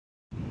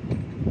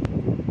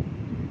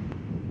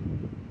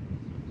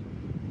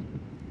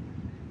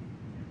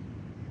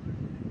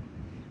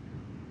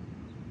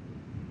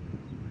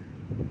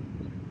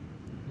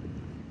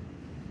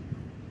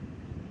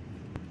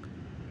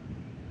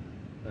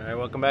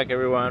Welcome back,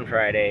 everyone.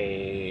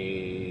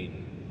 Friday,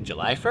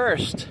 July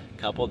 1st.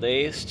 Couple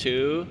days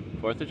to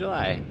 4th of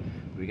July.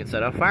 We can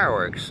set off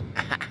fireworks.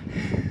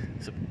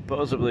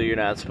 Supposedly you're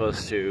not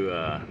supposed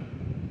to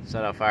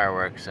set off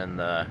fireworks in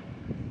the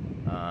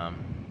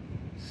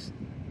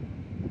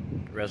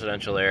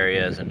residential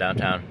areas in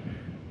downtown,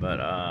 but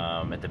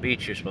at the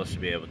beach you're supposed to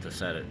be able to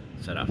set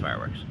off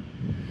fireworks.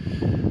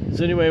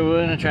 So anyway,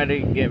 we're going to try to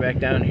get back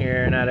down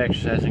here, not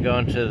exercising,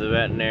 going to the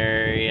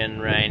veterinary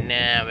right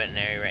now,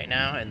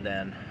 and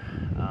then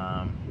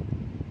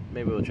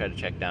maybe we'll try to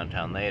check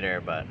downtown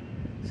later. But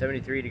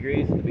 73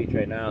 degrees at the beach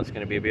right now. It's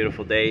going to be a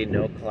beautiful day,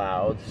 no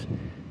clouds,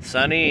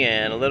 sunny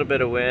and a little bit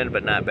of wind,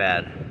 but not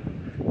bad.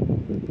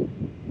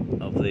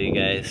 Hopefully you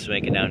guys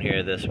make it down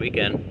here this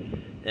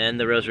weekend. And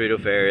the Rosarito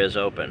Fair is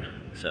open,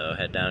 so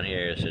head down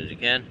here as soon as you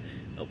can.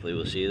 Hopefully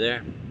we'll see you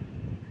there.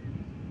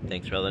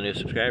 Thanks for all the new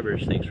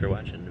subscribers. Thanks for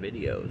watching the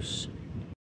videos.